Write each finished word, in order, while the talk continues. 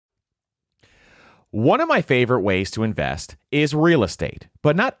One of my favorite ways to invest is real estate,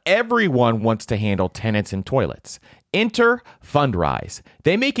 but not everyone wants to handle tenants and toilets. Enter Fundrise.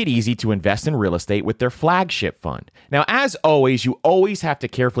 They make it easy to invest in real estate with their flagship fund. Now, as always, you always have to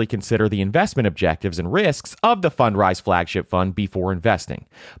carefully consider the investment objectives and risks of the Fundrise flagship fund before investing.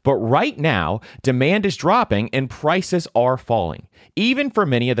 But right now, demand is dropping and prices are falling, even for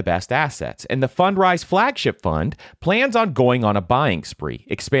many of the best assets. And the Fundrise flagship fund plans on going on a buying spree,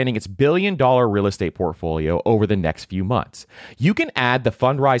 expanding its billion-dollar real estate portfolio over the next few months. You can add the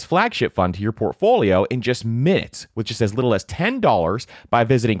Fundrise flagship fund to your portfolio in just minutes, with just as little as $10 by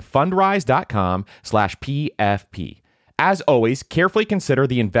visiting fundrise.com/PFP. As always, carefully consider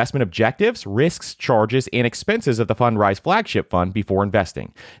the investment objectives, risks, charges, and expenses of the Fundrise flagship fund before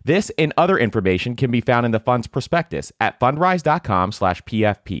investing. This and other information can be found in the fund's prospectus at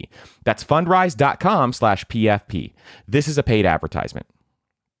fundrise.com/PFP. That's fundrise.com/PFP. This is a paid advertisement.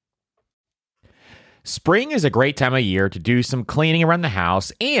 Spring is a great time of year to do some cleaning around the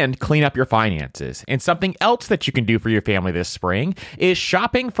house and clean up your finances. And something else that you can do for your family this spring is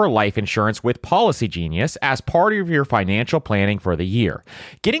shopping for life insurance with Policy Genius as part of your financial planning for the year.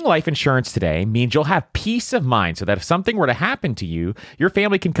 Getting life insurance today means you'll have peace of mind so that if something were to happen to you, your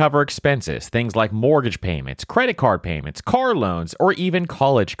family can cover expenses, things like mortgage payments, credit card payments, car loans, or even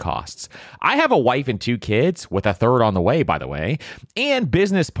college costs. I have a wife and 2 kids, with a third on the way, by the way, and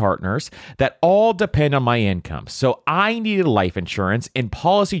business partners that all depend on my income. So I needed life insurance, and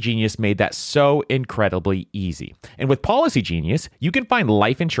Policy Genius made that so incredibly easy. And with Policy Genius, you can find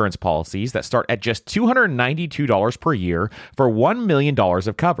life insurance policies that start at just $292 per year for $1 million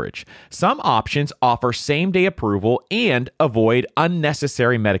of coverage. Some options offer same-day approval and avoid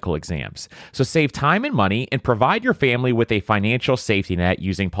unnecessary medical exams. So save time and money and provide your family with a financial safety net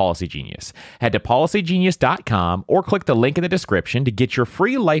using Policy Genius. Head to policygenius.com or click the link in the description to get your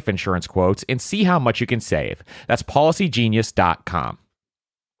free life insurance quotes and see how much you can save. That's policygenius.com.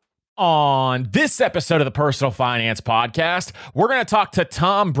 On this episode of the Personal Finance Podcast, we're going to talk to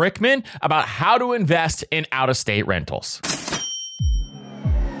Tom Brickman about how to invest in out-of-state rentals.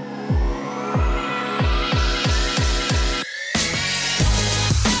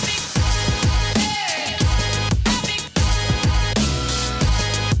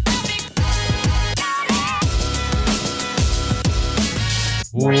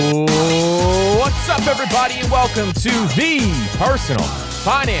 What's up, everybody, and welcome to the Personal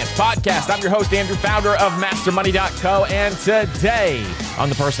Finance Podcast. I'm your host, Andrew, founder of MasterMoney.co, and today on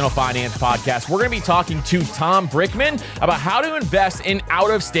the Personal Finance Podcast, we're going to be talking to Tom Brickman about how to invest in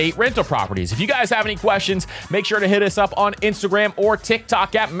out-of-state rental properties. If you guys have any questions, make sure to hit us up on Instagram or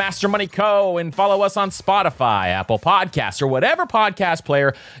TikTok at MasterMoney.co and follow us on Spotify, Apple Podcasts, or whatever podcast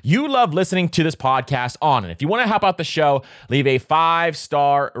player you love listening to this podcast on. And if you want to help out the show, leave a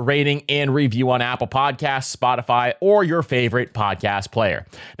 5-star rating and review on Apple Podcasts, Spotify, or your favorite podcast player.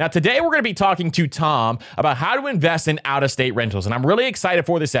 Now, today we're going to be talking to Tom about how to invest in out-of-state rentals. And I'm really excited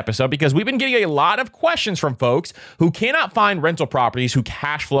for this episode because we've been getting a lot of questions from folks who cannot find rental properties who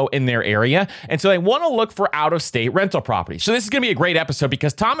cash flow in their area. And so they want to look for out-of-state rental properties. So this is going to be a great episode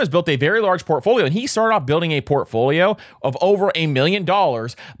because Tom has built a very large portfolio, and he started off building a portfolio of over $1 million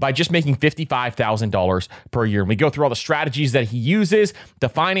by just making $55,000 per year. And we go through all the strategies that he uses, the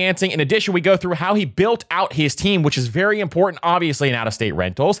financing. In addition, we go through how he built out his team, which is very important, obviously, in out-of-state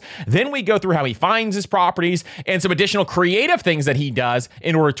rentals. Then we go through how he finds his properties and some additional creative things that he does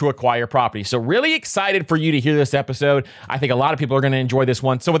in order to acquire property. So really excited for you to hear this episode. I think a lot of people are going to enjoy this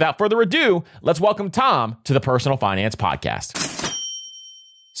one. So without further ado, let's welcome Tom to the Personal Finance Podcast.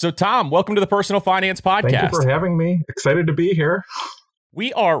 So Tom, welcome to the Personal Finance Podcast. Thank you for having me. Excited to be here.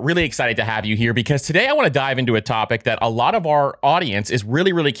 We are really excited to have you here because today I want to dive into a topic that a lot of our audience is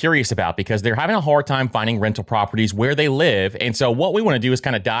really, really curious about because they're having a hard time finding rental properties where they live. And so what we want to do is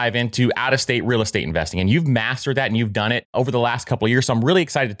kind of dive into out-of-state real estate investing. And you've mastered that and you've done it over the last couple of years. So I'm really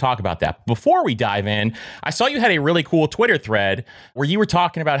excited to talk about that. Before we dive in, I saw you had a really cool Twitter thread where you were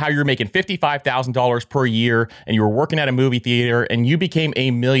talking about how you were making $55,000 per year and you were working at a movie theater and you became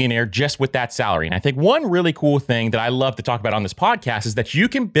a millionaire just with that salary. And I think one really cool thing that I love to talk about on this podcast is that you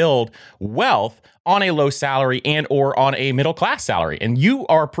can build wealth on a low salary and or on a middle class salary. And you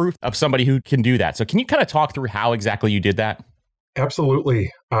are proof of somebody who can do that. So can you kind of talk through how exactly you did that?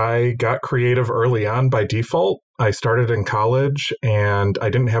 Absolutely. I got creative early on by default. I started in college and I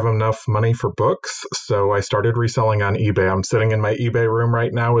didn't have enough money for books, so I started reselling on eBay. I'm sitting in my eBay room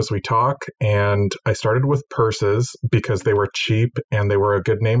right now as we talk, and I started with purses because they were cheap and they were a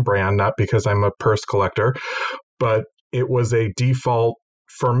good name brand, not because I'm a purse collector, but it was a default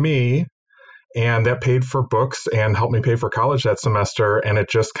for me. And that paid for books and helped me pay for college that semester. And it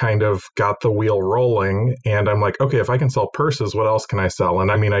just kind of got the wheel rolling. And I'm like, okay, if I can sell purses, what else can I sell?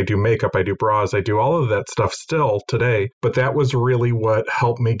 And I mean, I do makeup, I do bras, I do all of that stuff still today. But that was really what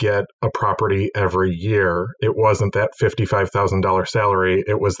helped me get a property every year. It wasn't that $55,000 salary.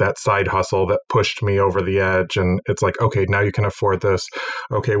 It was that side hustle that pushed me over the edge. And it's like, okay, now you can afford this.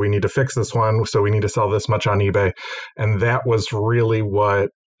 Okay, we need to fix this one. So we need to sell this much on eBay. And that was really what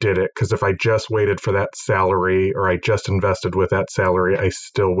did it, because if I just waited for that salary or I just invested with that salary, I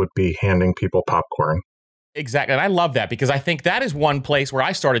still would be handing people popcorn. Exactly. And I love that because I think that is one place where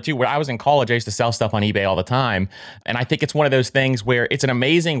I started too. Where I was in college, I used to sell stuff on eBay all the time. And I think it's one of those things where it's an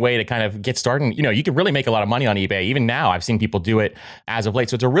amazing way to kind of get started. And, you can really make a lot of money on eBay. Even now, I've seen people do it as of late.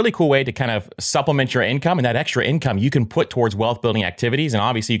 So it's a really cool way to kind of supplement your income, and that extra income you can put towards wealth building activities. And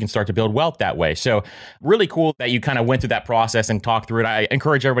obviously you can start to build wealth that way. So really cool that you kind of went through that process and talked through it. I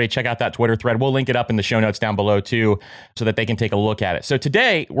encourage everybody to check out that Twitter thread. We'll link it up in the show notes down below too, so that they can take a look at it. So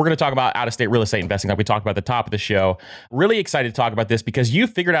today we're going to talk about out-of-state real estate investing like we talked about at the top of the show. Really excited to talk about this because you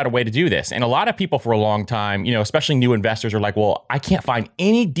figured out a way to do this. And a lot of people for a long time, especially new investors, are like, well, I can't find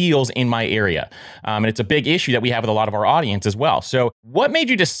any deals in my area. And it's a big issue that we have with a lot of our audience as well. So what made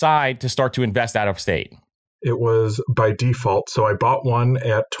you decide to start to invest out of state? It was by default. So I bought one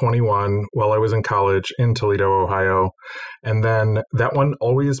at 21 while I was in college in Toledo, Ohio. And then that one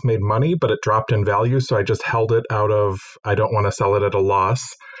always made money, but it dropped in value. So I just held it out of, I don't want to sell it at a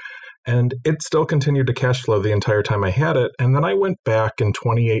loss. And it still continued to cash flow the entire time I had it. And then I went back in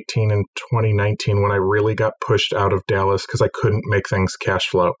 2018 and 2019 when I really got pushed out of Dallas because I couldn't make things cash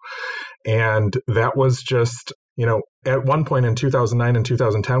flow. And that was just, at one point in 2009 and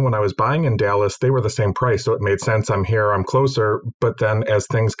 2010, when I was buying in Dallas, they were the same price. So it made sense. I'm here, I'm closer. But then as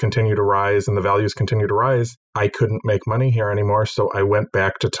things continue to rise and the values continue to rise, I couldn't make money here anymore. So I went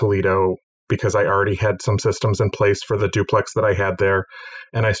back to Toledo because I already had some systems in place for the duplex that I had there.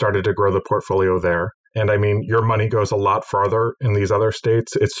 And I started to grow the portfolio there. And I mean, your money goes a lot farther in these other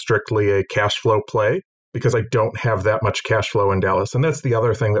states. It's strictly a cash flow play because I don't have that much cash flow in Dallas. And that's the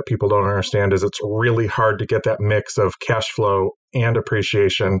other thing that people don't understand is it's really hard to get that mix of cash flow and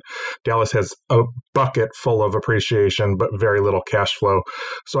appreciation. Dallas has a bucket full of appreciation, but very little cash flow.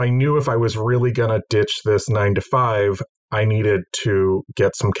 So I knew if I was really going to ditch this 9 to 5, I needed to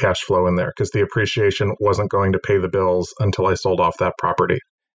get some cash flow in there because the appreciation wasn't going to pay the bills until I sold off that property.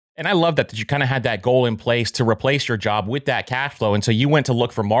 And I love that you kind of had that goal in place to replace your job with that cash flow. And so you went to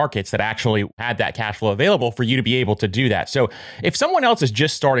look for markets that actually had that cash flow available for you to be able to do that. So if someone else is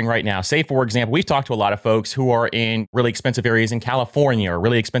just starting right now, say, for example, we've talked to a lot of folks who are in really expensive areas in California or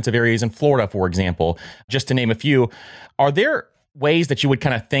really expensive areas in Florida, for example, just to name a few. Are there ways that you would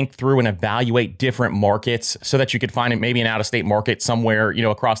kind of think through and evaluate different markets so that you could find maybe an out-of-state market somewhere,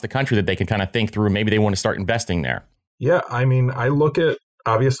 across the country that they can kind of think through? Maybe they want to start investing there. Yeah, I mean, I look at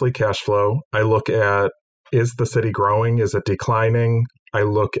obviously cash flow. I look at, is the city growing? Is it declining? I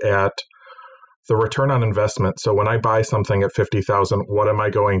look at the return on investment. So when I buy something at 50,000, what am I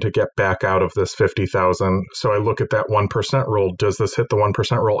going to get back out of this 50,000? So I look at that 1% rule. Does this hit the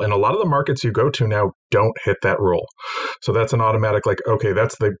 1% rule? And a lot of the markets you go to now don't hit that rule. So that's an automatic, okay,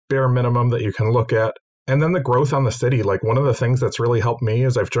 that's the bare minimum that you can look at. And then the growth on the city, one of the things that's really helped me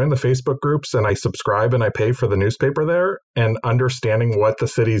is I've joined the Facebook groups and I subscribe and I pay for the newspaper there and understanding what the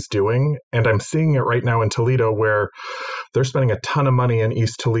city's doing. And I'm seeing it right now in Toledo where they're spending a ton of money in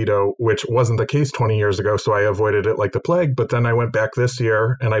East Toledo, which wasn't the case 20 years ago. So I avoided it like the plague. But then I went back this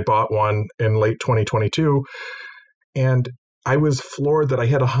year and I bought one in late 2022. And I was floored that I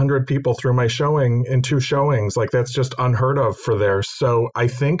had 100 people through my showing in 2 showings. That's just unheard of for there. So I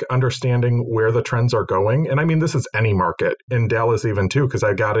think understanding where the trends are going, and I mean, this is any market in Dallas even too, because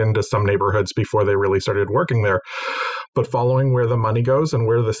I got into some neighborhoods before they really started working there, but following where the money goes and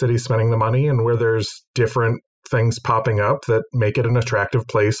where the city's spending the money and where there's different things popping up that make it an attractive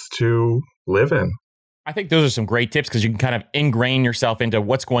place to live in. I think those are some great tips because you can kind of ingrain yourself into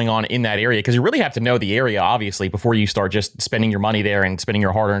what's going on in that area because you really have to know the area, obviously, before you start just spending your money there and spending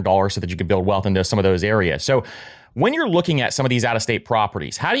your hard-earned dollars so that you can build wealth into some of those areas. So when you're looking at some of these out-of-state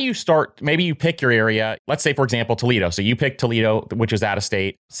properties, how do you start? Maybe you pick your area. Let's say, for example, Toledo. So you pick Toledo, which is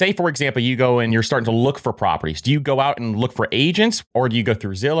out-of-state. Say, for example, you go and you're starting to look for properties. Do you go out and look for agents or do you go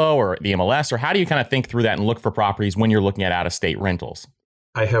through Zillow or the MLS? Or how do you kind of think through that and look for properties when you're looking at out-of-state rentals?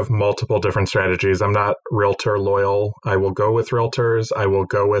 I have multiple different strategies. I'm not realtor loyal. I will go with realtors. I will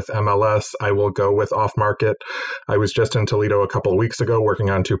go with MLS. I will go with off market. I was just in Toledo a couple of weeks ago working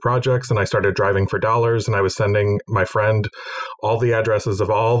on 2 projects, and I started driving for dollars, and I was sending my friend all the addresses of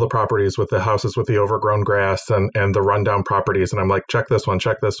all the properties with the houses with the overgrown grass and the rundown properties. And I'm like, check this one,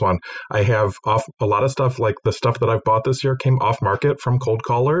 check this one. I have off a lot of stuff, like the stuff that I've bought this year came off market from cold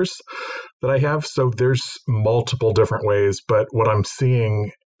callers that I have. So there's multiple different ways. But what I'm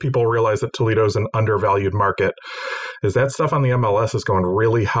seeing, people realize that Toledo's an undervalued market, is that stuff on the MLS is going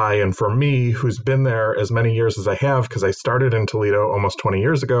really high. And for me, who's been there as many years as I have, because I started in Toledo almost 20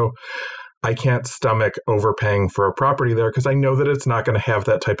 years ago, I can't stomach overpaying for a property there because I know that it's not going to have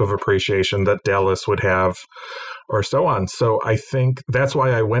that type of appreciation that Dallas would have or so on. So I think that's why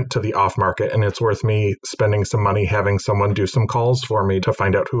I went to the off market, and it's worth me spending some money having someone do some calls for me to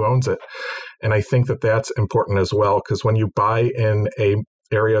find out who owns it. And I think that that's important as well, because when you buy in a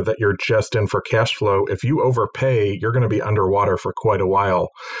area that you're just in for cash flow, if you overpay, you're going to be underwater for quite a while.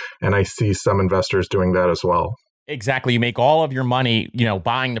 And I see some investors doing that as well. Exactly. You make all of your money,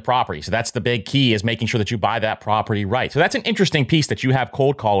 buying the property. So that's the big key, is making sure that you buy that property right. So that's an interesting piece, that you have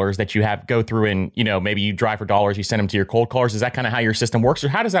cold callers that you have go through, and, maybe you drive for dollars, you send them to your cold callers. Is that kind of how your system works, or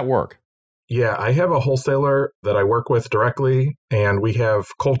how does that work? Yeah, I have a wholesaler that I work with directly, and we have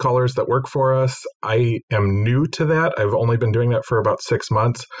cold callers that work for us. I am new to that. I've only been doing that for about 6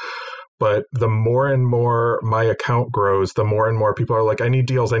 months. But the more and more my account grows, the more and more people are like, I need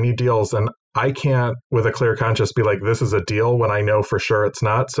deals. And I can't, with a clear conscience, be like, this is a deal when I know for sure it's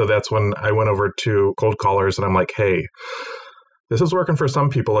not. So that's when I went over to cold callers and I'm like, hey, this is working for some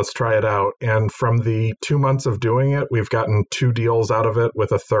people. Let's try it out. And from the 2 months of doing it, we've gotten 2 deals out of it,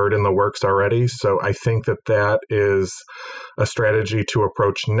 with a third in the works already. So I think that that is a strategy to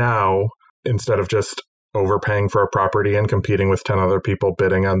approach now, instead of just overpaying for a property and competing with 10 other people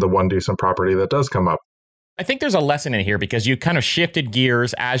bidding on the one decent property that does come up. I think there's a lesson in here, because you kind of shifted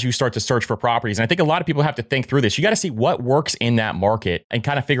gears as you start to search for properties. And I think a lot of people have to think through this. You got to see what works in that market and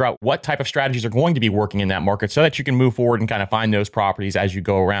kind of figure out what type of strategies are going to be working in that market, so that you can move forward and kind of find those properties as you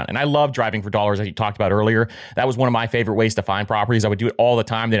go around. And I love driving for dollars, as you talked about earlier. That was one of my favorite ways to find properties. I would do it all the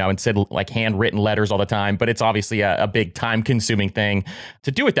time. Then I would send like handwritten letters all the time, but it's obviously a big time consuming thing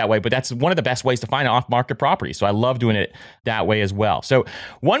to do it that way. But that's one of the best ways to find off market property. So I love doing it that way as well. So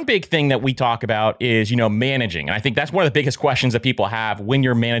one big thing that we talk about is, managing. And I think that's one of the biggest questions that people have when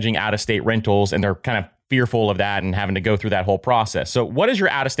you're managing out-of-state rentals, and they're kind of fearful of that and having to go through that whole process. So what does your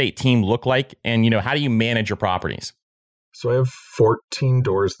out-of-state team look like? And, how do you manage your properties? So I have 14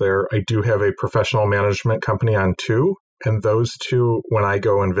 doors there. I do have a professional management company on 2. And those 2, when I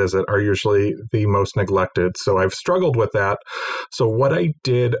go and visit, are usually the most neglected. So I've struggled with that. So what I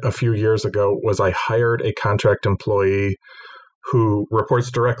did a few years ago was I hired a contract employee who reports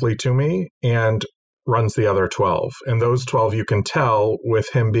directly to me and runs the other 12. And those 12, you can tell with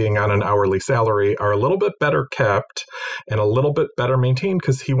him being on an hourly salary, are a little bit better kept and a little bit better maintained,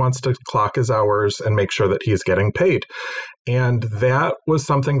 because he wants to clock his hours and make sure that he's getting paid. And that was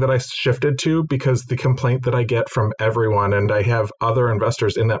something that I shifted to, because the complaint that I get from everyone, and I have other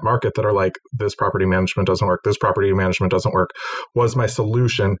investors in that market that are like, this property management doesn't work, this property management doesn't work, was my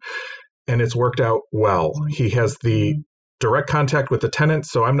solution. And it's worked out well. He has the direct contact with the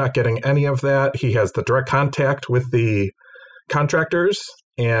tenants, so I'm not getting any of that. He has the direct contact with the contractors.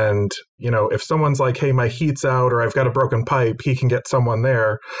 And, if someone's like, hey, my heat's out, or I've got a broken pipe, he can get someone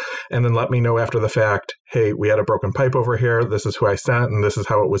there and then let me know after the fact, hey, we had a broken pipe over here. This is who I sent, and this is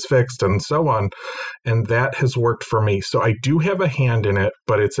how it was fixed, and so on. And that has worked for me. So I do have a hand in it,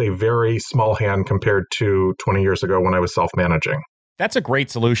 but it's a very small hand compared to 20 years ago when I was self-managing. That's a great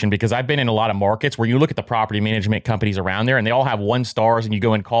solution, because I've been in a lot of markets where you look at the property management companies around there and they all have 1 stars, and you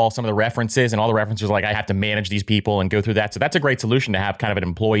go and call some of the references, and all the references are like, I have to manage these people and go through that. So that's a great solution, to have kind of an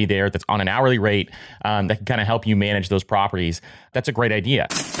employee there that's on an hourly rate that can kind of help you manage those properties. That's a great idea.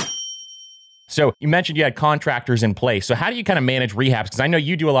 So you mentioned you had contractors in place. So how do you kind of manage rehabs? Because I know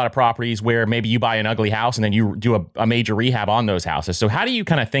you do a lot of properties where maybe you buy an ugly house and then you do a major rehab on those houses. So how do you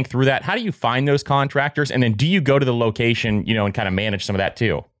kind of think through that? How do you find those contractors? And then do you go to the location, and kind of manage some of that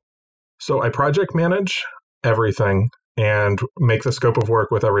too? So I project manage everything and make the scope of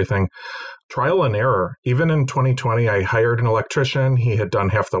work with everything. Trial and error. Even in 2020, I hired an electrician. He had done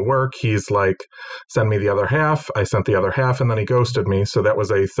half the work. He's like, send me the other half. I sent the other half, and then he ghosted me. So that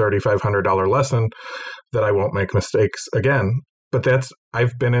was a $3,500 lesson that I won't make mistakes again. But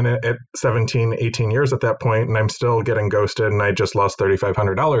I've been in it at 17, 18 years at that point, and I'm still getting ghosted, and I just lost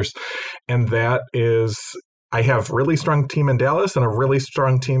 $3,500. And that is I have really strong team in Dallas and a really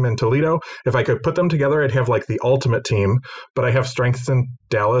strong team in Toledo. If I could put them together, I'd have like the ultimate team. But I have strengths in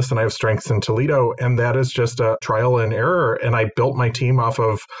Dallas and I have strengths in Toledo. And that is just a trial and error. And I built my team off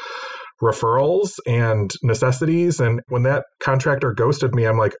of referrals and necessities. And when that contractor ghosted me,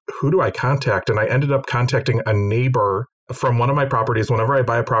 I'm like, who do I contact? And I ended up contacting a neighbor from one of my properties. Whenever I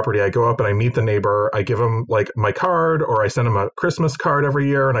buy a property, I go up and I meet the neighbor. I give him like my card, or I send him a Christmas card every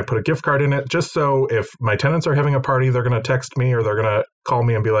year and I put a gift card in it, just so if my tenants are having a party, they're going to text me or they're going to call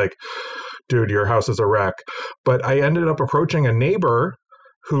me and be like, dude, your house is a wreck. But I ended up approaching a neighbor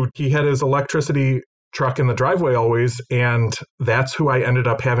who he had his electricity truck in the driveway always. And that's who I ended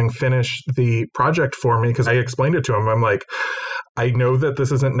up having finish the project for me, because I explained it to him. I'm like, I know that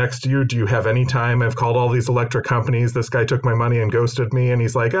this isn't next to you. Do you have any time? I've called all these electric companies. This guy took my money and ghosted me. And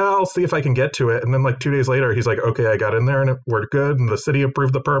he's like, oh, I'll see if I can get to it. And then like 2 days later, he's like, okay, I got in there and we're good. And the city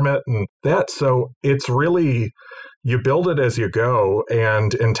approved the permit and that. So it's really, you build it as you go.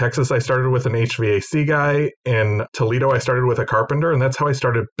 And in Texas, I started with an HVAC guy. In Toledo, I started with a carpenter. And that's how I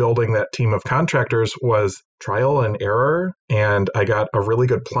started building that team of contractors, was trial and error. And I got a really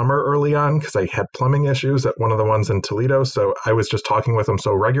good plumber early on because I had plumbing issues at one of the ones in Toledo. So I was just talking with him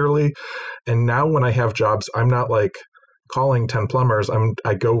so regularly. And now when I have jobs, I'm not like calling 10 plumbers.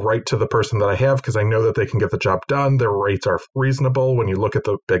 I go right to the person that I have because I know that they can get the job done. Their rates are reasonable when you look at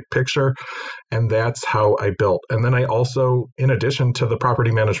the big picture. And that's how I built. And then I also, in addition to the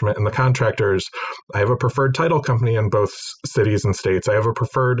property management and the contractors, I have a preferred title company in both cities and states. I have a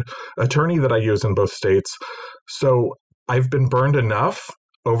preferred attorney that I use in both states. So I've been burned enough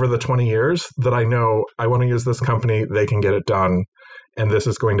over the 20 years that I know I want to use this company. They can get it done. And this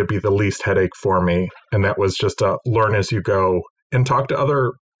is going to be the least headache for me. And that was just a learn as you go and talk to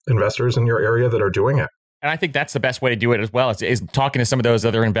other investors in your area that are doing it. And I think that's the best way to do it as well, is talking to some of those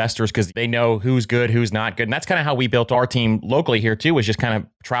other investors, because they know who's good, who's not good. And that's kind of how we built our team locally here too, is just kind of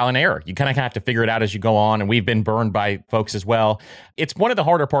trial and error. You kind of have to figure it out as you go on. And we've been burned by folks as well. It's one of the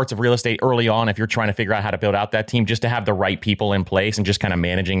harder parts of real estate early on, if you're trying to figure out how to build out that team, just to have the right people in place and just kind of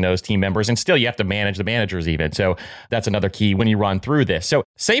managing those team members. And still, you have to manage the managers even. So that's another key when you run through this. So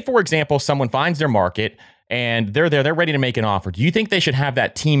say, for example, someone finds their market and they're there, they're ready to make an offer. Do you think they should have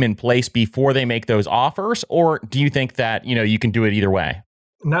that team in place before they make those offers? Or do you think that, you can do it either way?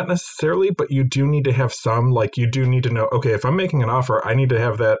 Not necessarily, but you do need to have some, like you do need to know, okay, if I'm making an offer, I need to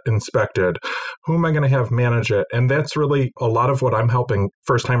have that inspected. Who am I going to have manage it? And that's really a lot of what I'm helping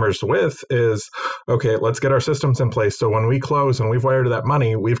first timers with is, okay, let's get our systems in place. So when we close and we've wired that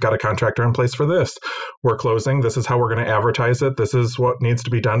money, we've got a contractor in place for this. We're closing. This is how we're going to advertise it. This is what needs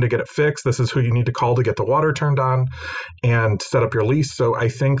to be done to get it fixed. This is who you need to call to get the water turned on and set up your lease. So I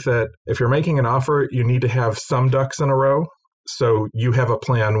think that if you're making an offer, you need to have some ducks in a row. So you have a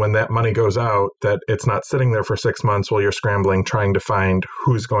plan when that money goes out, that it's not sitting there for 6 months while you're scrambling, trying to find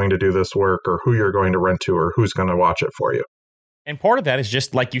who's going to do this work or who you're going to rent to or who's going to watch it for you. And part of that is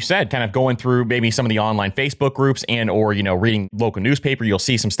just, like you said, kind of going through maybe some of the online Facebook groups or, reading local newspaper. You'll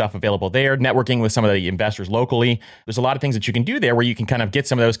see some stuff available there, networking with some of the investors locally. There's a lot of things that you can do there where you can kind of get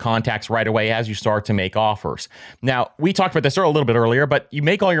some of those contacts right away as you start to make offers. Now, we talked about this a little bit earlier, but you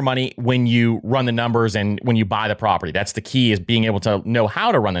make all your money when you run the numbers and when you buy the property. That's the key, is being able to know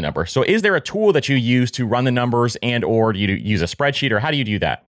how to run the numbers. So is there a tool that you use to run the numbers, or do you use a spreadsheet, or how do you do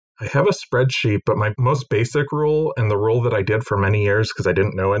that? I have a spreadsheet, but my most basic rule, and the rule that I did for many years because I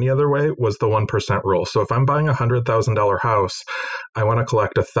didn't know any other way, was the 1% rule. So if I'm buying a $100,000 house, I want to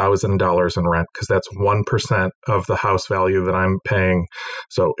collect $1,000 in rent because that's 1% of the house value that I'm paying.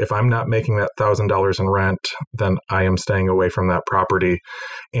 So if I'm not making that $1,000 in rent, then I am staying away from that property.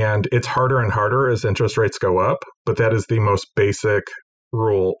 And it's harder and harder as interest rates go up, but that is the most basic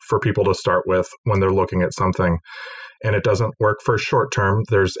rule for people to start with when they're looking at something. And it doesn't work for short term.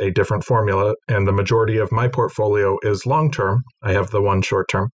 There's a different formula. And the majority of my portfolio is long term. I have the one short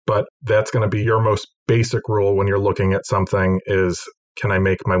term, but that's going to be your most basic rule when you're looking at something is, can I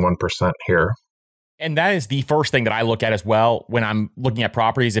make my 1% here? And that is the first thing that I look at as well when I'm looking at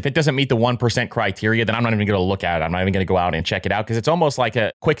properties. If it doesn't meet the 1% criteria, then I'm not even going to look at it. I'm not even going to go out and check it out because it's almost like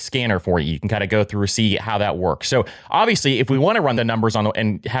a quick scanner for you. You can kind of go through, see how that works. So obviously, if we want to run the numbers on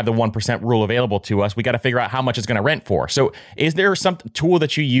and have the 1% rule available to us, we got to figure out how much it's going to rent for. So is there some tool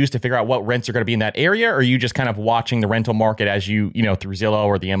that you use to figure out what rents are going to be in that area? Or are you just kind of watching the rental market as you through Zillow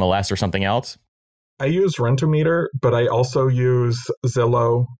or the MLS or something else? I use Rentometer, but I also use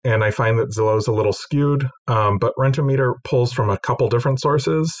Zillow, and I find that Zillow is a little skewed. But Rentometer pulls from a couple different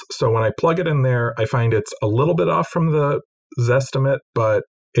sources. So when I plug it in there, I find it's a little bit off from the Zestimate, but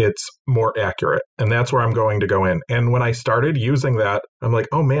it's more accurate. And that's where I'm going to go in. And when I started using that, I'm like,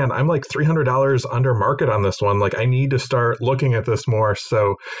 oh man, I'm like $300 under market on this one. Like I need to start looking at this more.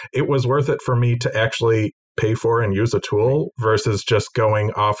 So it was worth it for me to actually pay for and use a tool versus just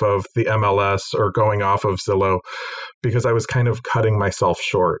going off of the MLS or going off of Zillow, because I was kind of cutting myself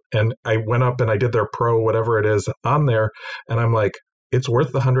short. And I went up and I did their pro, whatever it is on there. And I'm like, it's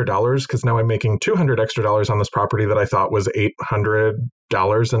worth the $100 because now I'm making $200 extra on this property that I thought was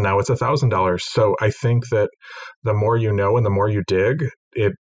 $800 and now it's $1,000. So I think that the more you know and the more you dig,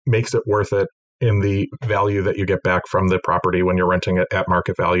 it makes it worth it in the value that you get back from the property when you're renting it at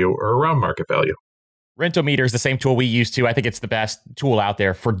market value or around market value. Rentometer is the same tool we use too. I think it's the best tool out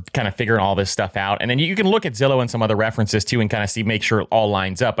there for kind of figuring all this stuff out. And then you can look at Zillow and some other references too and kind of see, make sure it all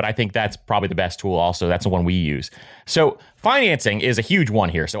lines up. But I think that's probably the best tool also. That's the one we use. So financing is a huge one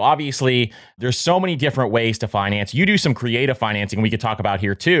here. So obviously there's so many different ways to finance. You do some creative financing we could talk about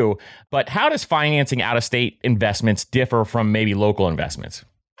here too. But how does financing out-of-state investments differ from maybe local investments?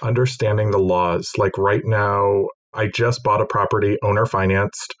 Understanding the laws. Like right now, I just bought a property owner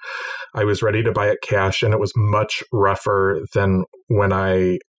financed. I was ready to buy it cash and it was much rougher than when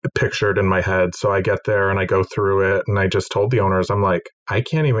I pictured in my head. So I get there and I go through it and I just told the owners, I'm like, I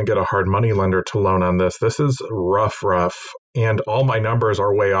can't even get a hard money lender to loan on this. This is rough. And all my numbers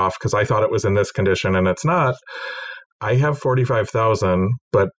are way off because I thought it was in this condition and it's not. I have 45,000,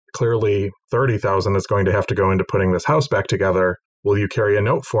 but clearly 30,000 is going to have to go into putting this house back together. Will you carry a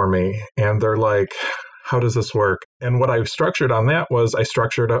note for me? And they're like, how does this work? And what I structured on that was I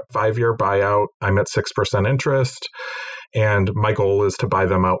structured a 5-year buyout. I'm at 6% interest. And my goal is to buy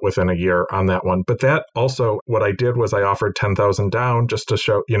them out within a year on that one. But that also, what I did was I offered 10,000 down just to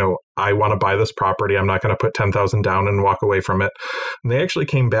show, I want to buy this property. I'm not going to put 10,000 down and walk away from it. And they actually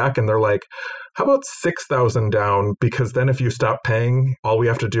came back and they're like, how about 6,000 down? Because then if you stop paying, all we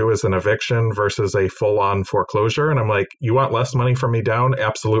have to do is an eviction versus a full-on foreclosure. And I'm like, you want less money from me down?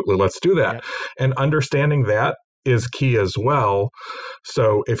 Absolutely. Let's do that. Yeah. And understanding that is key as well.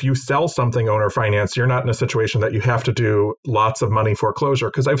 So if you sell something owner finance, you're not in a situation that you have to do lots of money foreclosure,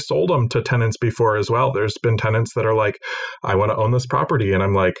 because I've sold them to tenants before as well. There's been tenants that are like, I want to own this property. And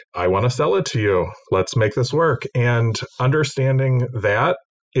I'm like, I want to sell it to you. Let's make this work. And understanding that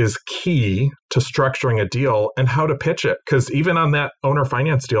is key to structuring a deal and how to pitch it. Because even on that owner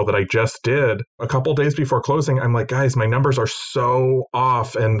finance deal that I just did a couple days before closing, I'm like, guys, my numbers are so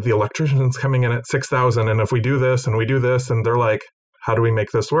off and the electrician's coming in at 6,000. And if we do this and we do this, and they're like, how do we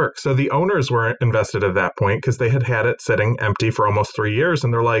make this work? So the owners weren't invested at that point because they had it sitting empty for almost 3 years.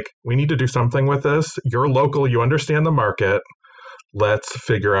 And they're like, we need to do something with this. You're local, you understand the market. Let's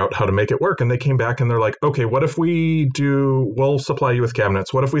figure out how to make it work. And they came back and they're like, okay, what if we'll supply you with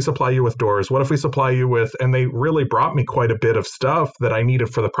cabinets? What if we supply you with doors? What if we supply you with, and they really brought me quite a bit of stuff that I needed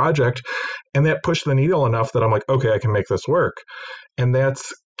for the project. And that pushed the needle enough that I'm like, okay, I can make this work. And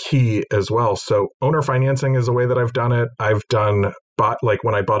that's key as well. So owner financing is a way that I've done it. Like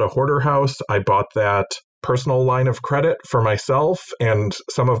when I bought a hoarder house, I bought that personal line of credit for myself and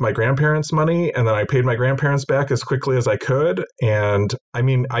some of my grandparents' money. And then I paid my grandparents back as quickly as I could. And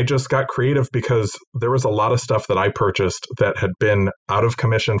I just got creative because there was a lot of stuff that I purchased that had been out of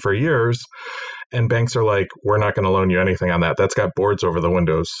commission for years. And banks are like, we're not going to loan you anything on that. That's got boards over the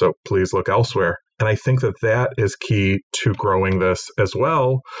windows. So please look elsewhere. And I think that is key to growing this as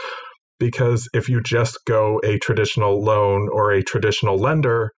well. Because if you just go a traditional loan or a traditional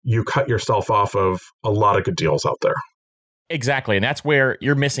lender, you cut yourself off of a lot of good deals out there. Exactly. And that's where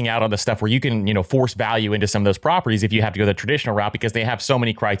you're missing out on the stuff where you can, force value into some of those properties if you have to go the traditional route because they have so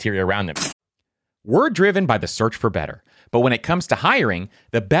many criteria around them. We're driven by the search for better. But when it comes to hiring,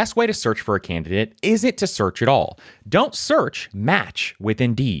 the best way to search for a candidate isn't to search at all. Don't search, match with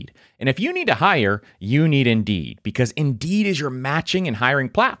Indeed. And if you need to hire, you need Indeed, because Indeed is your matching and hiring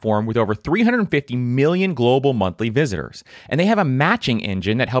platform with over 350 million global monthly visitors. And they have a matching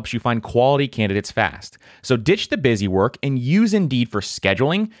engine that helps you find quality candidates fast. So ditch the busy work and use Indeed for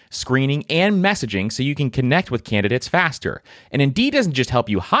scheduling, screening, and messaging so you can connect with candidates faster. And Indeed doesn't just help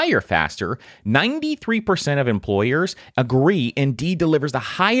you hire faster. 93% of employers agree Indeed delivers the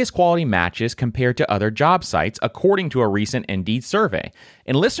highest quality matches compared to other job sites, according to a recent Indeed survey.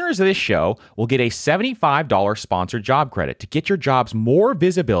 And listeners of this show will get a $75 sponsored job credit to get your jobs more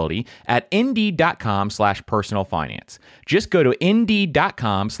visibility at Indeed.com/personalfinance. Just go to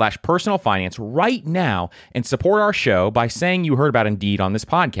Indeed.com/personalfinance right now and support our show by saying you heard about Indeed on this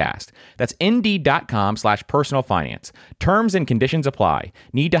podcast. That's Indeed.com/personalfinance. Terms and conditions apply.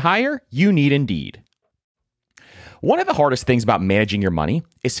 Need to hire? You need Indeed. One of the hardest things about managing your money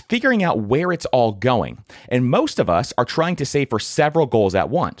is figuring out where it's all going. And most of us are trying to save for several goals at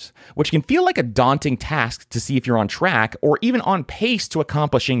once, which can feel like a daunting task to see if you're on track or even on pace to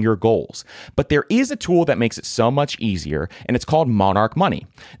accomplishing your goals. But there is a tool that makes it so much easier, and it's called Monarch Money.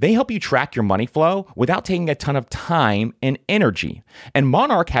 They help you track your money flow without taking a ton of time and energy. And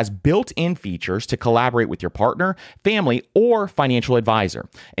Monarch has built-in features to collaborate with your partner, family, or financial advisor.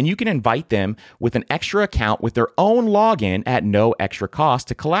 And you can invite them with an extra account with their own login at no extra cost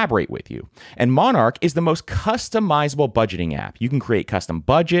to collaborate with you. And Monarch is the most customizable budgeting app. You can create custom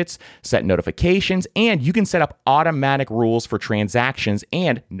budgets, set notifications, and you can set up automatic rules for transactions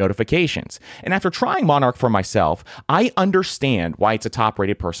and notifications. And after trying Monarch for myself, I understand why it's a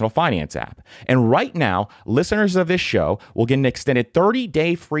top-rated personal finance app. And right now, listeners of this show will get an extended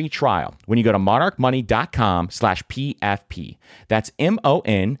 30-day free trial when you go to monarchmoney.com/PFP. That's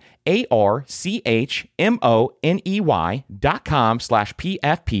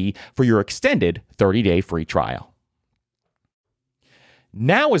monarchmoney.com/PFP for your extended 30-day free trial.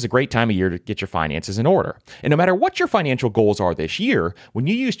 Now is a great time of year to get your finances in order. And no matter what your financial goals are this year, when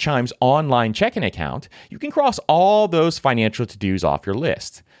you use Chime's online checking account, you can cross all those financial to-dos off your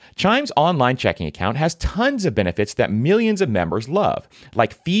list. Chime's online checking account has tons of benefits that millions of members love,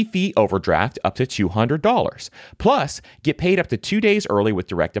 like fee overdraft up to $200. Plus, get paid up to 2 days early with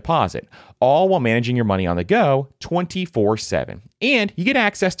direct deposit, all while managing your money on the go 24/7. And you get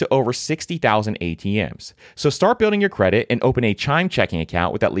access to over 60,000 ATMs. So start building your credit and open a Chime checking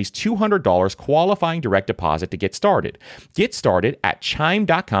account with at least $200 qualifying direct deposit to get started. Get started at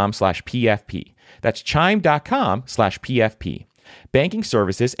chime.com/PFP. That's chime.com/PFP. Banking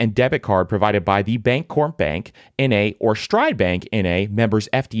services and debit card provided by the Bancorp Bank, N.A. or Stride Bank, N.A., members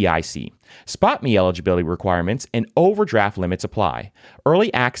FDIC. Spot Me eligibility requirements and overdraft limits apply.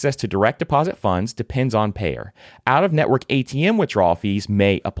 Early access to direct deposit funds depends on payer. Out-of-network ATM withdrawal fees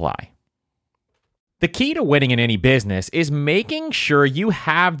may apply. The key to winning in any business is making sure you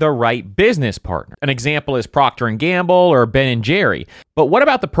have the right business partner. An example is Procter & Gamble or Ben & Jerry. But what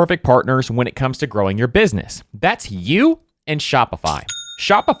about the perfect partners when it comes to growing your business? That's you and Shopify.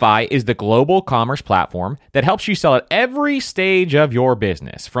 Shopify is the global commerce platform that helps you sell at every stage of your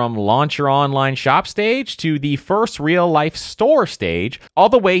business, from launch your online shop stage to the first real life store stage, all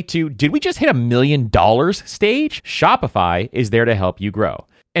the way to did we just hit $1 million stage? Shopify is there to help you grow.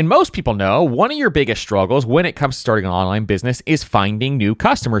 And most people know one of your biggest struggles when it comes to starting an online business is finding new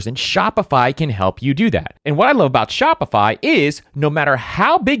customers, and Shopify can help you do that. And what I love about Shopify is no matter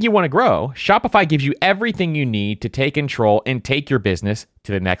how big you want to grow, Shopify gives you everything you need to take control and take your business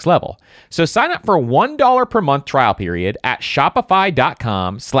to the next level. So sign up for a $1 per month trial period at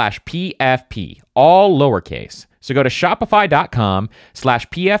shopify.com/PFP, all lowercase. So go to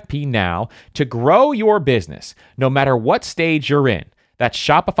shopify.com/PFP now to grow your business, no matter what stage you're in. That's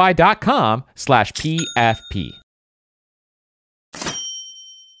shopify.com/PFP.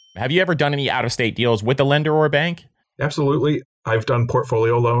 Have you ever done any out-of-state deals with a lender or a bank? Absolutely. I've done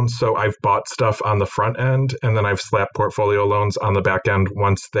portfolio loans, so I've bought stuff on the front end, and then I've slapped portfolio loans on the back end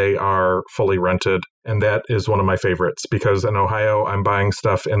once they are fully rented. And that is one of my favorites because in Ohio, I'm buying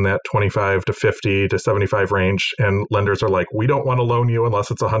stuff in that 25 to 50 to 75 range. And lenders are like, we don't want to loan you unless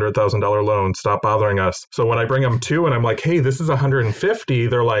it's a $100,000 loan. Stop bothering us. So when I bring them to and I'm like, hey, this is 150,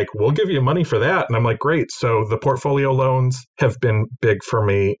 they're like, we'll give you money for that. And I'm like, great. So the portfolio loans have been big for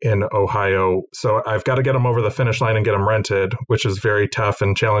me in Ohio. So I've got to get them over the finish line and get them rented, which is very tough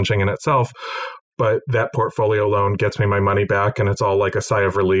and challenging in itself. But that portfolio loan gets me my money back, and it's all like a sigh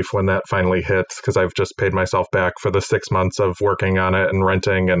of relief when that finally hits because I've just paid myself back for the 6 months of working on it and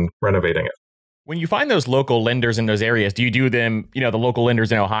renting and renovating it. When you find those local lenders in those areas, do you do them, the local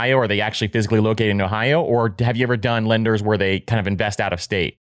lenders in Ohio? Are they actually physically located in Ohio? Or have you ever done lenders where they kind of invest out of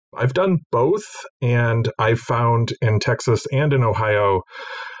state? I've done both, and I've found in Texas and in Ohio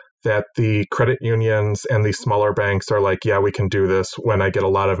that the credit unions and the smaller banks are like, yeah, we can do this, when I get a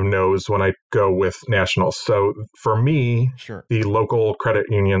lot of no's when I go with nationals. So for me, Sure. The local credit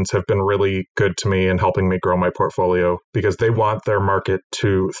unions have been really good to me in helping me grow my portfolio because they want their market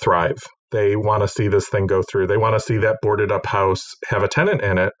to thrive. They want to see this thing go through. They want to see that boarded up house have a tenant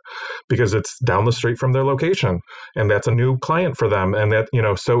in it because it's down the street from their location. And that's a new client for them. And that,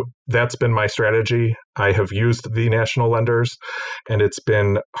 so that's been my strategy. I have used the national lenders and it's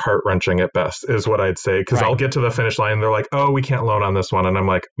been heart-wrenching at best is what I'd say. Because I'll get to the finish line and they're like, oh, we can't loan on this one. And I'm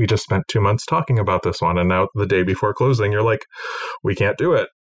like, we just spent 2 months talking about this one. And now the day before closing, you're like, we can't do it.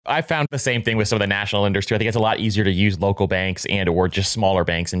 I found the same thing with some of the national lenders too. I think it's a lot easier to use local banks and or just smaller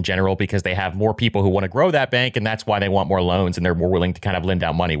banks in general because they have more people who want to grow that bank, and that's why they want more loans and they're more willing to kind of lend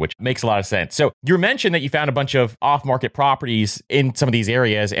out money, which makes a lot of sense. So you mentioned that you found a bunch of off-market properties in some of these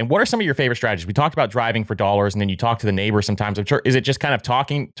areas. And what are some of your favorite strategies? We talked about driving for dollars, and then you talk to the neighbors sometimes. I'm sure, is it just kind of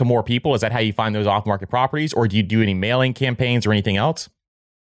talking to more people? Is that how you find those off-market properties, or do you do any mailing campaigns or anything else?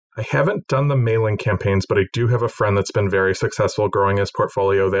 I haven't done the mailing campaigns, but I do have a friend that's been very successful growing his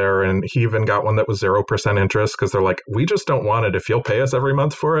portfolio there. And he even got one that was 0% interest because they're like, we just don't want it. If you'll pay us every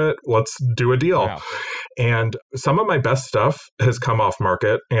month for it, let's do a deal. Wow. And some of my best stuff has come off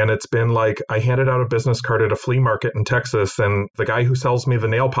market. And it's been like, I handed out a business card at a flea market in Texas. And the guy who sells me the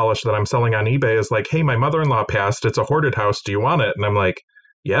nail polish that I'm selling on eBay is like, hey, my mother-in-law passed. It's a hoarded house. Do you want it? And I'm like,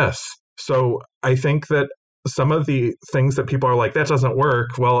 yes. So I think that some of the things that people are like, that doesn't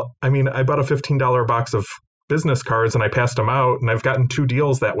work. Well, I mean, I bought a $15 box of business cards and I passed them out, and I've gotten 2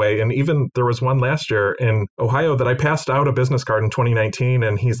 deals that way. And even there was one last year in Ohio that I passed out a business card in 2019.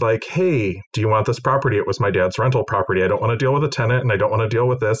 And he's like, hey, do you want this property? It was my dad's rental property. I don't want to deal with a tenant and I don't want to deal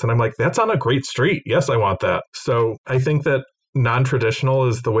with this. And I'm like, that's on a great street. Yes, I want that. So I think that non-traditional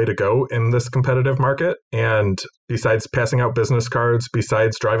is the way to go in this competitive market. And besides passing out business cards,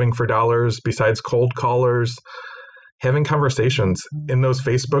 besides driving for dollars, besides cold callers, having conversations in those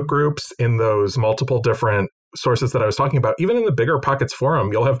Facebook groups, in those multiple different sources that I was talking about, even in the Bigger Pockets forum,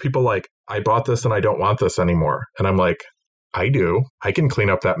 you'll have people like, I bought this and I don't want this anymore. And I'm like, I do. I can clean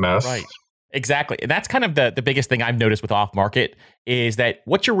up that mess. Right. Exactly. And that's kind of the biggest thing I've noticed with off market is that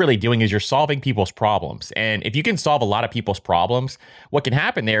what you're really doing is you're solving people's problems. And if you can solve a lot of people's problems, what can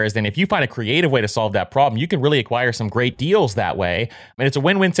happen there is then if you find a creative way to solve that problem, you can really acquire some great deals that way. And it's a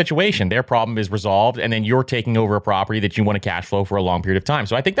win-win situation. Their problem is resolved, and then you're taking over a property that you want to cash flow for a long period of time.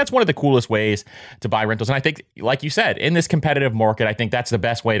 So I think that's one of the coolest ways to buy rentals. And I think, like you said, in this competitive market, I think that's the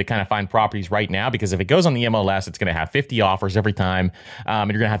best way to kind of find properties right now, because if it goes on the MLS, it's going to have 50 offers every time. And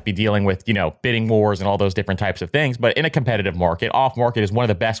you're going to have to be dealing with, bidding wars and all those different types of things. But in a competitive market, off market is one of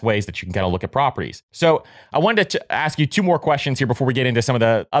the best ways that you can kind of look at properties. So I wanted to ask you 2 more questions here before we get into some of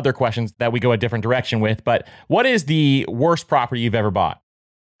the other questions that we go a different direction with. But what is the worst property you've ever bought?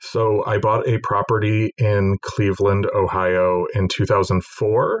 So I bought a property in Cleveland, Ohio in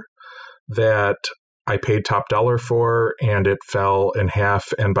 2004 that I paid top dollar for, and it fell in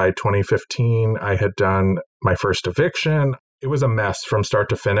half. And by 2015, I had done my first eviction. It was a mess from start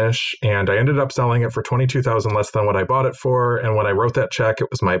to finish, and I ended up selling it for $22,000 less than what I bought it for. And when I wrote that check, it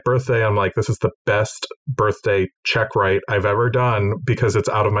was my birthday. I'm like, this is the best birthday check write I've ever done because it's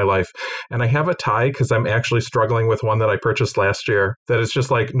out of my life. And I have a tie because I'm actually struggling with one that I purchased last year that is just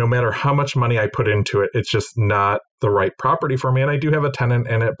like, no matter how much money I put into it, it's just not the right property for me. And I do have a tenant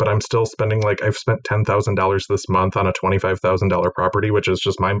in it, but I'm still spending I've spent $10,000 this month on a $25,000 property, which is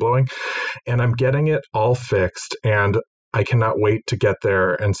just mind blowing. And I'm getting it all fixed, and I cannot wait to get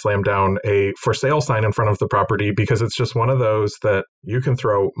there and slam down a for sale sign in front of the property, because it's just one of those that you can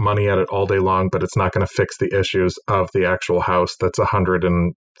throw money at it all day long, but it's not going to fix the issues of the actual house that's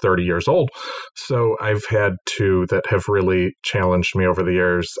 130 years old. So I've had 2 that have really challenged me over the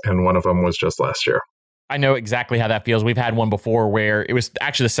years, and one of them was just last year. I know exactly how that feels. We've had one before where it was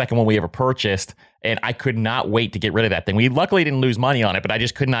actually the second one we ever purchased, and I could not wait to get rid of that thing. We luckily didn't lose money on it, but I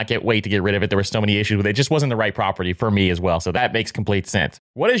just could not wait to get rid of it. There were so many issues with it. It just wasn't the right property for me as well. So that makes complete sense.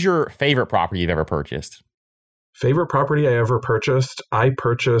 What is your favorite property you've ever purchased? Favorite property I ever purchased? I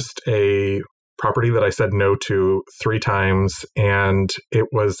purchased a property that I said no to 3 times, and it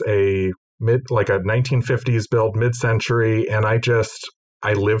was a 1950s build, mid-century, and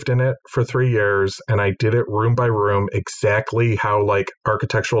I lived in it for 3 years, and I did it room by room, exactly how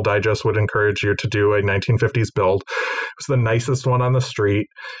Architectural Digest would encourage you to do a 1950s build. It was the nicest one on the street.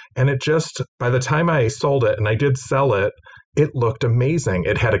 And it just, by the time I sold it, and I did sell it, it looked amazing.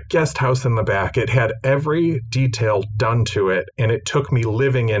 It had a guest house in the back. It had every detail done to it. And it took me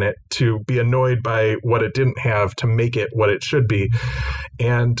living in it to be annoyed by what it didn't have to make it what it should be.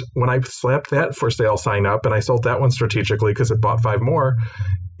 And when I slapped that for sale sign up, and I sold that one strategically because it bought 5 more,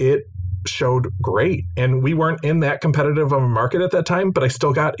 it showed great. And we weren't in that competitive of a market at that time, but I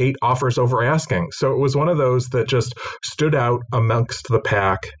still got 8 offers over asking. So it was one of those that just stood out amongst the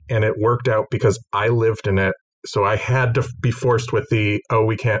pack, and it worked out because I lived in it. So I had to be forced with we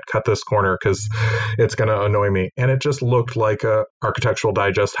can't cut this corner because it's going to annoy me. And it just looked like a Architectural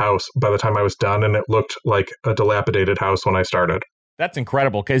Digest house by the time I was done. And it looked like a dilapidated house when I started. That's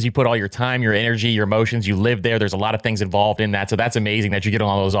incredible because you put all your time, your energy, your emotions, you live there. There's a lot of things involved in that. So that's amazing that you get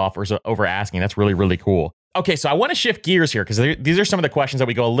all those offers over asking. That's really, really cool. Okay, so I want to shift gears here because these are some of the questions that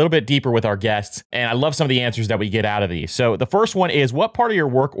we go a little bit deeper with our guests, and I love some of the answers that we get out of these. So the first one is, what part of your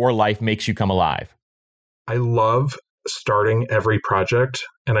work or life makes you come alive? I love starting every project,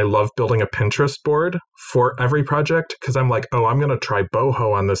 and I love building a Pinterest board for every project because I'm like, oh, I'm going to try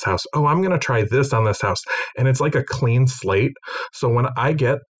boho on this house. Oh, I'm going to try this on this house. And it's like a clean slate. So when I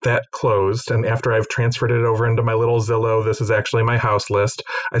get that closed, and after I've transferred it over into my little Zillow, this is actually my house list,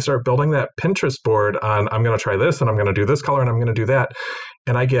 I start building that Pinterest board on, I'm going to try this, and I'm going to do this color, and I'm going to do that.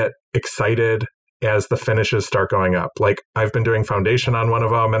 And I get excited as the finishes start going up. Like I've been doing foundation on one of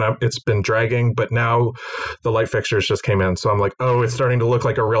them and it's been dragging, but now the light fixtures just came in. So I'm like, oh, it's starting to look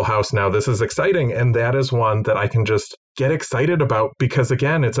like a real house now. This is exciting. And that is one that I can just get excited about because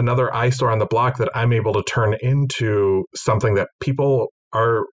again, it's another eyesore on the block that I'm able to turn into something that people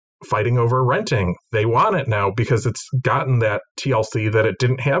are fighting over renting. They want it now because it's gotten that TLC that it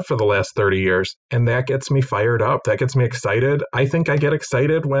didn't have for the last 30 years. And that gets me fired up. That gets me excited. I think I get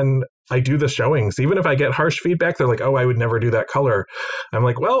excited when I do the showings. Even if I get harsh feedback, they're like, oh, I would never do that color. I'm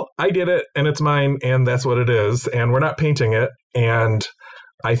like, well, I did it and it's mine and that's what it is. And we're not painting it. And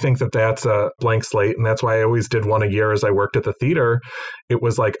I think that that's a blank slate. And that's why I always did one a year as I worked at the theater. It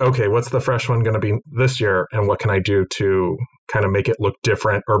was like, okay, what's the fresh one going to be this year? And what can I do to kind of make it look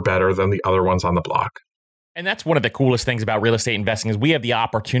different or better than the other ones on the block? And that's one of the coolest things about real estate investing is we have the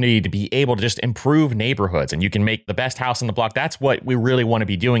opportunity to be able to just improve neighborhoods and you can make the best house on the block. That's what we really want to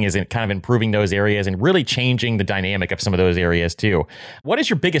be doing is in kind of improving those areas and really changing the dynamic of some of those areas too. What is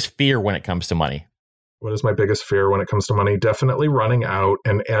your biggest fear when it comes to money? What is my biggest fear when it comes to money? Definitely running out.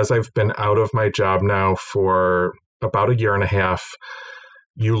 And as I've been out of my job now for about a year and a half,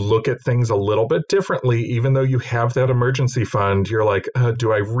 you look at things a little bit differently. Even though you have that emergency fund, you're like,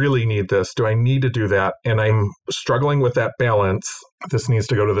 do I really need this? Do I need to do that? And I'm struggling with that balance. This needs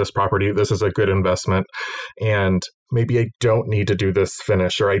to go to this property. This is a good investment. And maybe I don't need to do this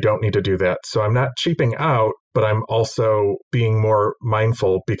finish or I don't need to do that. So I'm not cheaping out, but I'm also being more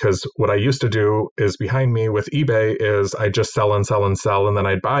mindful because what I used to do is behind me with eBay is I just sell and sell and sell and then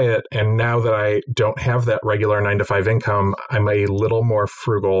I'd buy it. And now that I don't have that regular 9-to-5 income, I'm a little more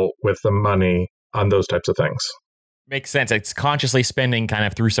frugal with the money on those types of things. Makes sense. It's consciously spending kind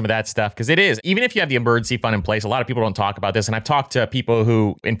of through some of that stuff because it is, even if you have the emergency fund in place, a lot of people don't talk about this. And I've talked to people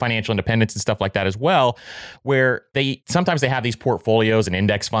who in financial independence and stuff like that as well, where sometimes they have these portfolios and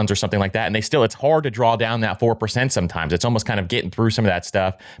index funds or something like that. And it's hard to draw down that 4% sometimes. It's almost kind of getting through some of that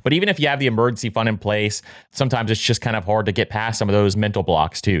stuff. But even if you have the emergency fund in place, sometimes it's just kind of hard to get past some of those mental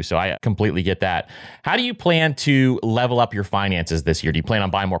blocks too. So I completely get that. How do you plan to level up your finances this year? Do you plan on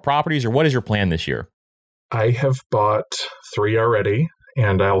buying more properties or what is your plan this year? I have bought 3 already,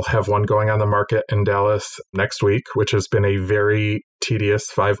 and I'll have one going on the market in Dallas next week, which has been a very tedious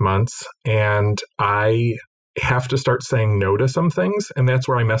 5 months. And I have to start saying no to some things. And that's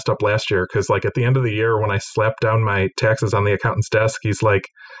where I messed up last year. Because like at the end of the year, when I slapped down my taxes on the accountant's desk, he's like,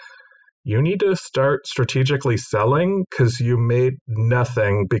 you need to start strategically selling because you made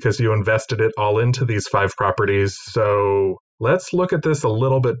nothing because you invested it all into these 5 properties. So let's look at this a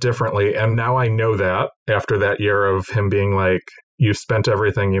little bit differently. And now I know that after that year of him being like, you spent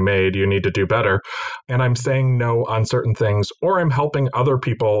everything you made, you need to do better. And I'm saying no on certain things, or I'm helping other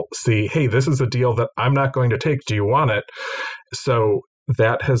people see, hey, this is a deal that I'm not going to take. Do you want it? So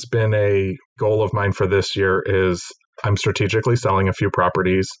that has been a goal of mine for this year is I'm strategically selling a few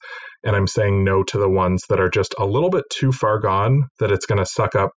properties and I'm saying no to the ones that are just a little bit too far gone that it's going to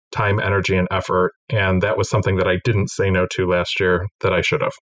suck up time, energy, and effort. And that was something that I didn't say no to last year that I should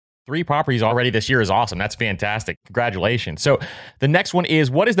have. 3 properties already this year is awesome. That's fantastic. Congratulations. So the next one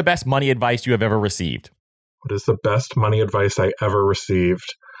is, what is the best money advice you have ever received? What is the best money advice I ever received?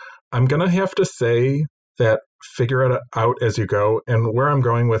 I'm going to have to say that figure it out as you go. And where I'm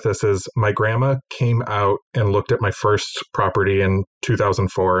going with this is my grandma came out and looked at my first property in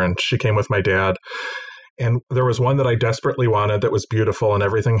 2004, and she came with my dad. And there was one that I desperately wanted that was beautiful and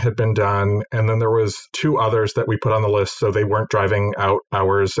everything had been done. And then there was 2 others that we put on the list so they weren't driving out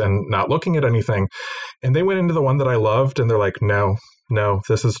hours and not looking at anything. And they went into the one that I loved and they're like, no,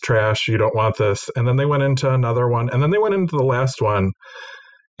 this is trash. You don't want this. And then they went into another one. And then they went into the last one.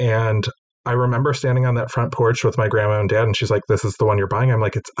 And I remember standing on that front porch with my grandma and dad, and she's like, this is the one you're buying. I'm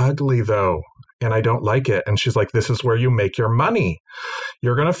like, it's ugly though, and I don't like it. And she's like, this is where you make your money.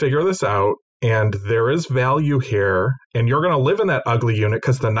 You're going to figure this out, and there is value here, and you're going to live in that ugly unit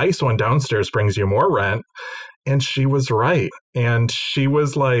because the nice one downstairs brings you more rent. And she was right. And she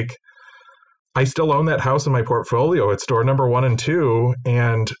was like, I still own that house in my portfolio. It's door number 1 and 2.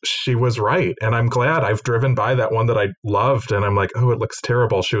 And she was right. And I'm glad. I've driven by that one that I loved. And I'm like, oh, it looks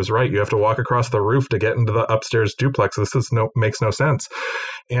terrible. She was right. You have to walk across the roof to get into the upstairs duplex. Makes no sense.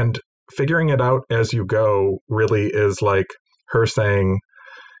 And figuring it out as you go really is like her saying,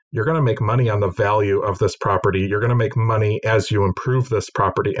 you're going to make money on the value of this property. You're going to make money as you improve this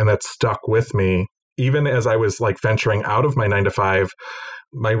property. And that stuck with me. Even as I was like venturing out of my 9 to 5,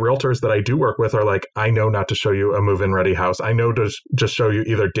 my realtors that I do work with are like, I know not to show you a move-in ready house. I know to just show you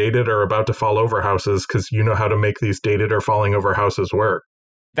either dated or about to fall over houses because you know how to make these dated or falling over houses work.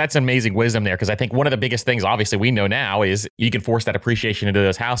 That's amazing wisdom there, because I think one of the biggest things, obviously, we know now is you can force that appreciation into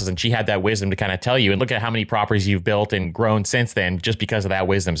those houses. And she had that wisdom to kind of tell you, and look at how many properties you've built and grown since then just because of that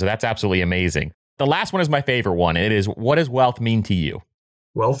wisdom. So that's absolutely amazing. The last one is my favorite one, and it is, what does wealth mean to you?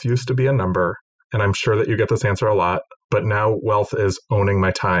 Wealth used to be a number, and I'm sure that you get this answer a lot, but now wealth is owning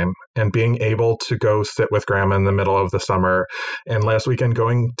my time and being able to go sit with grandma in the middle of the summer. And last weekend,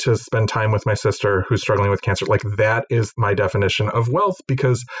 going to spend time with my sister who's struggling with cancer. Like, that is my definition of wealth,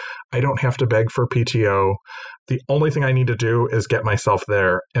 because I don't have to beg for PTO. The only thing I need to do is get myself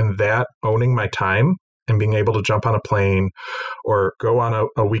there. And that, owning my time and being able to jump on a plane or go on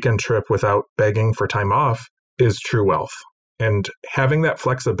a weekend trip without begging for time off, is true wealth. And having that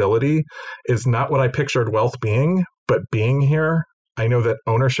flexibility is not what I pictured wealth being, but being here, I know that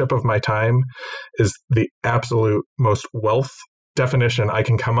ownership of my time is the absolute most wealth definition I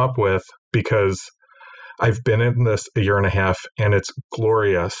can come up with, because I've been in this a year and a half and it's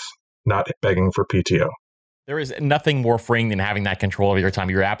glorious not begging for PTO. There is nothing more freeing than having that control over your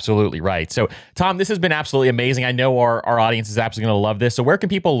time. You're absolutely right. So, Tom, this has been absolutely amazing. I know our audience is absolutely going to love this. So where can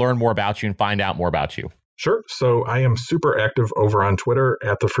people learn more about you and find out more about you? Sure. So I am super active over on Twitter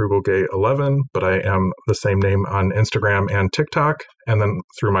at thefrugalgay11, but I am the same name on Instagram and TikTok, and then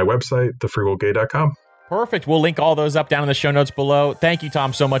through my website, thefrugalgay.com. Perfect. We'll link all those up down in the show notes below. Thank you,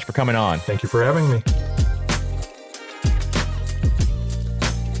 Tom, so much for coming on. Thank you for having me.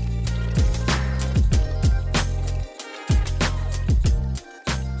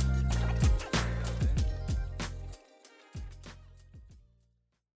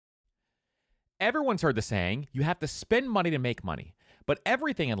 Everyone's heard the saying, you have to spend money to make money. But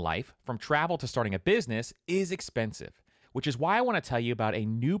everything in life, from travel to starting a business, is expensive, which is why I want to tell you about a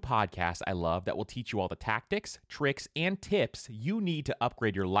new podcast I love that will teach you all the tactics, tricks, and tips you need to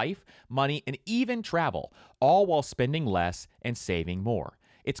upgrade your life, money, and even travel, all while spending less and saving more.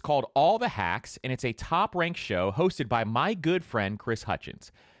 It's called All the Hacks, and it's a top-ranked show hosted by my good friend, Chris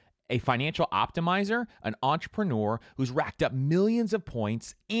Hutchins, a financial optimizer, an entrepreneur who's racked up millions of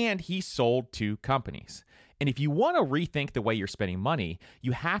points, and he sold 2 companies. And if you want to rethink the way you're spending money,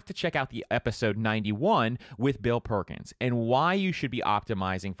 you have to check out the episode 91 with Bill Perkins and why you should be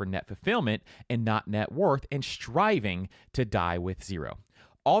optimizing for net fulfillment and not net worth and striving to die with zero.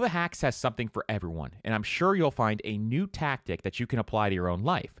 All the Hacks has something for everyone, and I'm sure you'll find a new tactic that you can apply to your own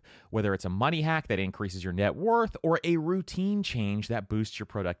life, whether it's a money hack that increases your net worth or a routine change that boosts your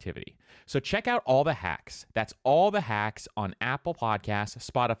productivity. So check out All the Hacks. That's All the Hacks on Apple Podcasts,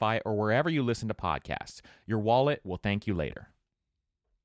 Spotify, or wherever you listen to podcasts. Your wallet will thank you later.